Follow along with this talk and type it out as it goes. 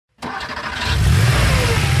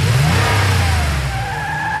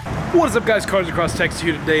What is up, guys? Cars Across Texas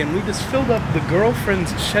here today, and we just filled up the girlfriend's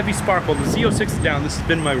Chevy Sparkle. The Z06 is down. This has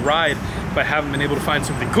been my ride if I haven't been able to find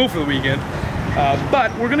something cool for the weekend.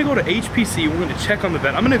 But we're gonna go to HPC. We're gonna check on the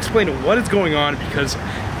vet. I'm gonna explain what is going on because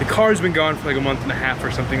the car's been gone for like a month and a half or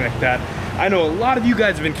something like that. I know a lot of you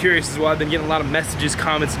guys have been curious as well. I've been getting a lot of messages,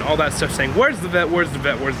 comments, and all that stuff saying, where's the vet, where's the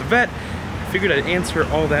vet, where's the vet? I figured I'd answer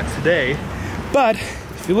all that today. But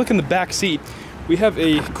if you look in the back seat, we have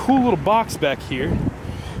a cool little box back here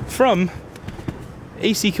from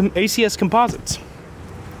ACS Composites.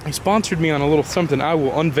 They sponsored me on a little something I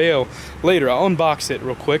will unveil later. I'll unbox it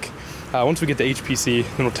real quick once we get to HPC,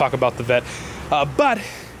 then we'll talk about the vet. But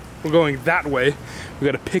we're going that way. We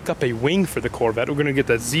got to pick up a wing for the Corvette. We're gonna get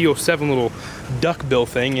that Z07 little duckbill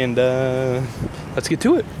thing, and let's get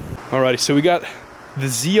to it. Alrighty, so we got the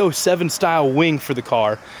Z07 style wing for the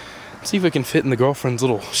car. Let's see if we can fit in the girlfriend's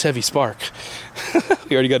little Chevy Spark.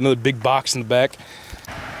 We already got another big box in the back.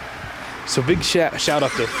 So big shout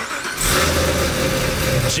out to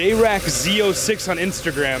JRack Z06 on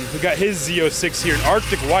Instagram. We got his Z06 here in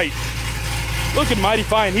Arctic White. Looking mighty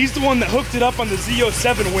fine. He's the one that hooked it up on the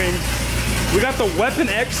Z07 wing. We got the Weapon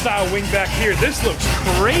X style wing back here. This looks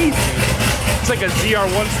crazy. It's like a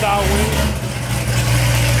ZR1 style wing.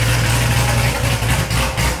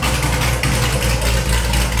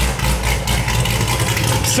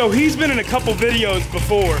 So he's been in a couple videos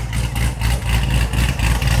before.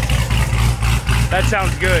 That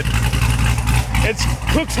sounds good. It's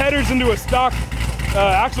Cook's headers into a stock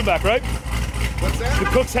axle back, right? What's that? The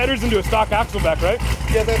Cook's headers into a stock axle back, right?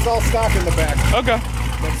 Yeah, that's all stock in the back. Okay.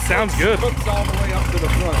 That sounds good. Hooks all the way up to the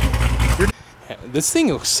front. This thing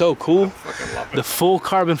looks so cool. The full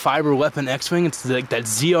carbon fiber Weapon X-Wing. It's like that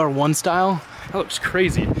ZR1 style. That looks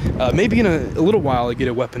crazy. Maybe in a little while I get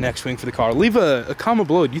a Weapon X-Wing for the car. Leave a comment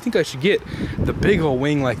below. Do you think I should get the big old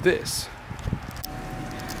wing like this?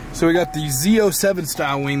 So we got the Z07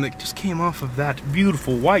 style wing that just came off of that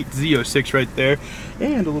beautiful white Z06 right there.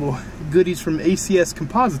 And a little goodies from ACS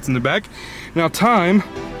Composites in the back. Now time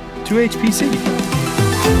to HPC.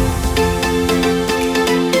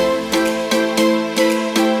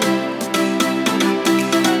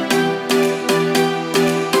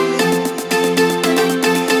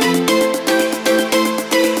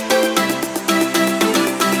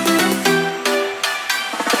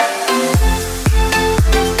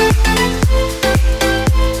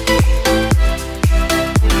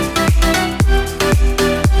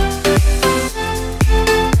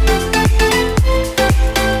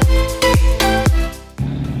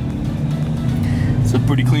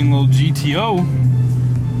 Pretty clean little GTO.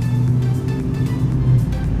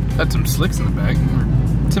 Got some slicks in the back, or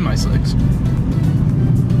semi-slicks.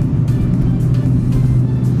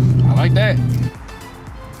 I like that.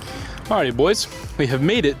 Alrighty, boys, we have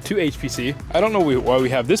made it to HPC. I don't know why we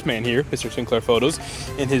have this man here, Mr. Sinclair Photos,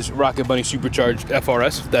 in his Rocket Bunny Supercharged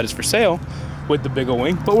FRS that is for sale with the big ol'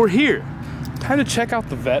 wing. But we're here. Time to check out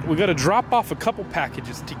the vet. We got to drop off a couple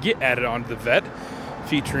packages to get added onto the vet,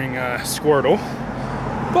 featuring Squirtle.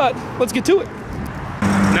 But let's get to it.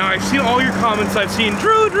 Now I've seen all your comments. I've seen,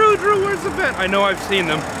 Drew, where's the vet? I know I've seen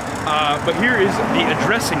them, but here is the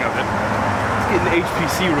addressing of it. Let's get into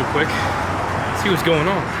HPC real quick, see what's going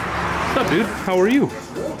on. What's up, dude? How are you?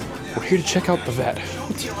 We're here to check out the vet.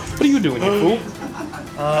 What are you doing, you fool?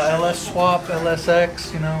 LS swap,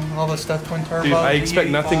 LSX, you know, all the stuff, twin turbo. Dude, I expect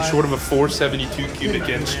nothing short of a 472 cubic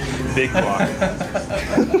inch big block.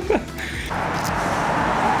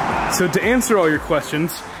 So to answer all your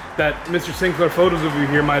questions that Mr. Sinclair Photos over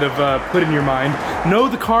here might have put in your mind, no,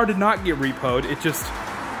 the car did not get repoed, it just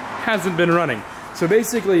hasn't been running. So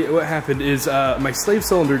basically what happened is my slave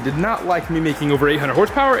cylinder did not like me making over 800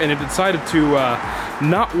 horsepower, and it decided to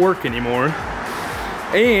not work anymore.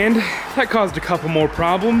 And that caused a couple more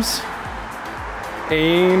problems.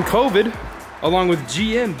 And COVID, along with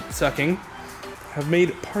GM sucking, have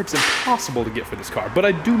made parts impossible to get for this car. But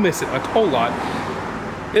I do miss it a whole lot.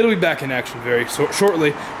 It'll be back in action very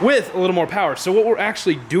shortly with a little more power. So what we're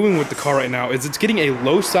actually doing with the car right now is it's getting a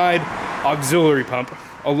low side auxiliary pump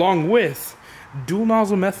along with dual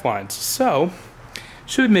nozzle meth lines. So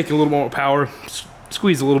should make a little more power,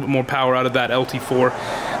 squeeze a little bit more power out of that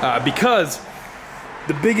LT4 because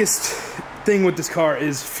the biggest thing with this car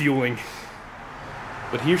is fueling.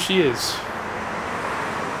 But here she is.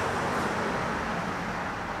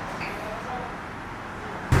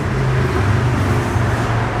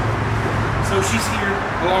 So she's here,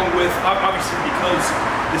 along with, obviously because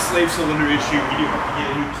the slave cylinder issue, we do have to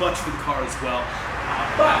get a new clutch for the car as well.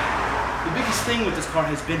 But the biggest thing with this car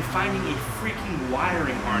has been finding a freaking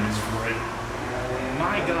wiring harness for it.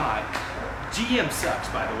 My God. GM sucks,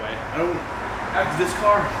 by the way. After this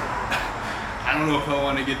car, I don't know if I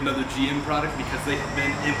want to get another GM product because they have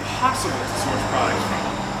been impossible to source products from.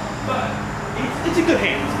 But it's in good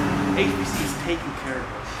hands. HPC is taking care of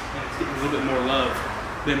it, and it's getting a little bit more love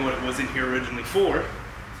than what it was in here originally for.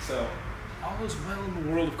 So all is well in the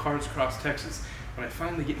world of cars across Texas when I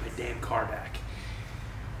finally get my damn car back.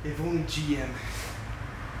 If only GM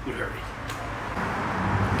would hurry.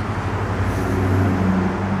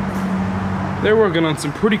 They're working on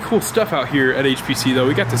some pretty cool stuff out here at HPC though.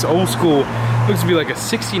 We got this old school, looks to be like a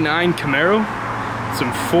 69 Camaro,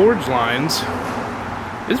 some forge lines.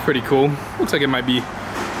 It's pretty cool. Looks like it might be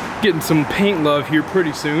getting some paint love here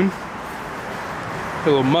pretty soon. A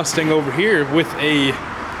little Mustang over here with a,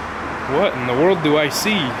 what in the world do I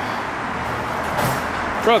see?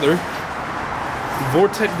 Brother,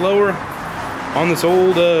 Vortec blower on this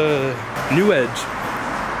old New Edge.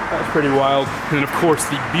 That's pretty wild. And then of course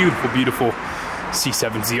the beautiful, beautiful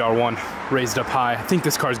C7 ZR1 raised up high. I think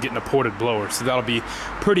this car's getting a ported blower, so that'll be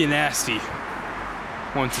pretty nasty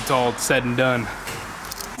once it's all said and done.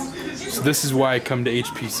 So this is why I come to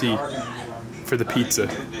HPC, for the pizza.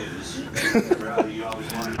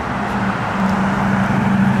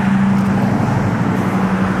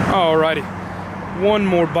 Alrighty, one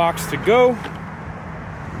more box to go.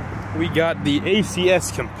 We got the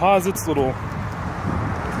ACS Composites little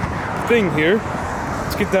thing here.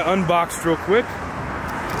 Let's get that unboxed real quick.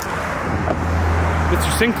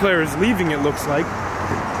 Mr. Sinclair is leaving, it looks like.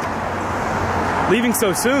 Leaving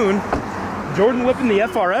so soon. Jordan whipping the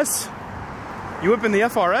FRS? You whipping the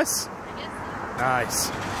FRS? Nice.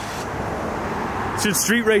 Should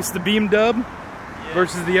street race the Beam Dub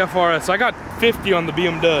versus the FRS. I got 50 on the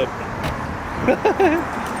Beam Dub.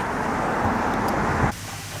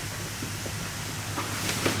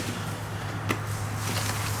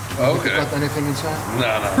 Okay. Got anything inside?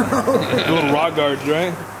 No. Little rock guards,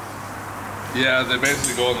 right? Yeah, they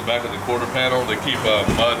basically go on the back of the quarter panel. They keep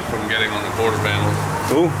mud from getting on the quarter panels.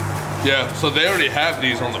 Cool. Yeah, so they already have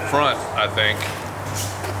these on the front, I think.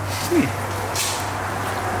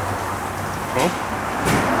 Well,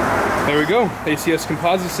 there we go. ACS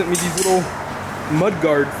Composites sent me these little mud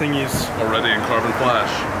guard thingies. Already in carbon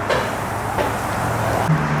flash.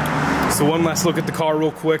 So one last look at the car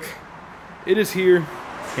real quick. It is here,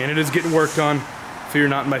 and it is getting worked on. Fear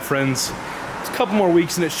not, my friends. It's a couple more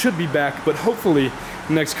weeks and it should be back, but hopefully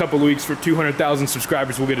the next couple of weeks for 200,000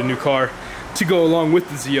 subscribers we'll get a new car to go along with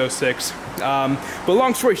the Z06. But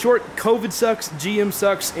long story short, COVID sucks, GM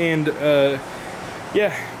sucks, and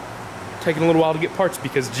yeah, taking a little while to get parts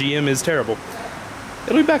because GM is terrible.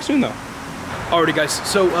 It'll be back soon though. Alrighty guys,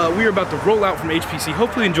 so we are about to roll out from HPC.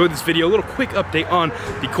 Hopefully you enjoyed this video. A little quick update on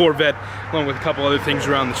the Corvette, along with a couple other things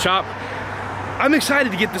around the shop. I'm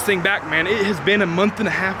excited to get this thing back, man. It has been a month and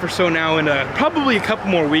a half or so now, and probably a couple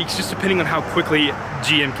more weeks, just depending on how quickly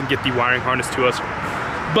GM can get the wiring harness to us.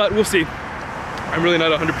 But we'll see. I'm really not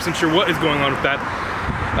 100% sure what is going on with that.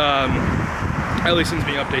 Ellie sends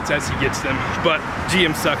me updates as he gets them, but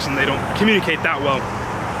GM sucks and they don't communicate that well.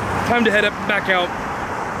 Time to head up, back out.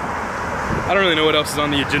 I don't really know what else is on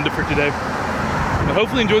the agenda for today. But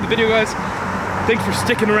hopefully you enjoyed the video, guys. Thanks for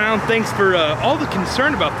sticking around. Thanks for all the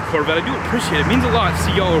concern about the Corvette. I do appreciate it. It means a lot to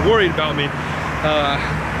see y'all are worried about me.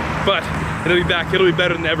 But it'll be back. It'll be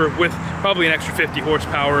better than ever with probably an extra 50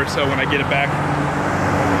 horsepower or so when I get it back.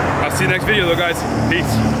 I'll see you next video though, guys.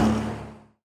 Peace.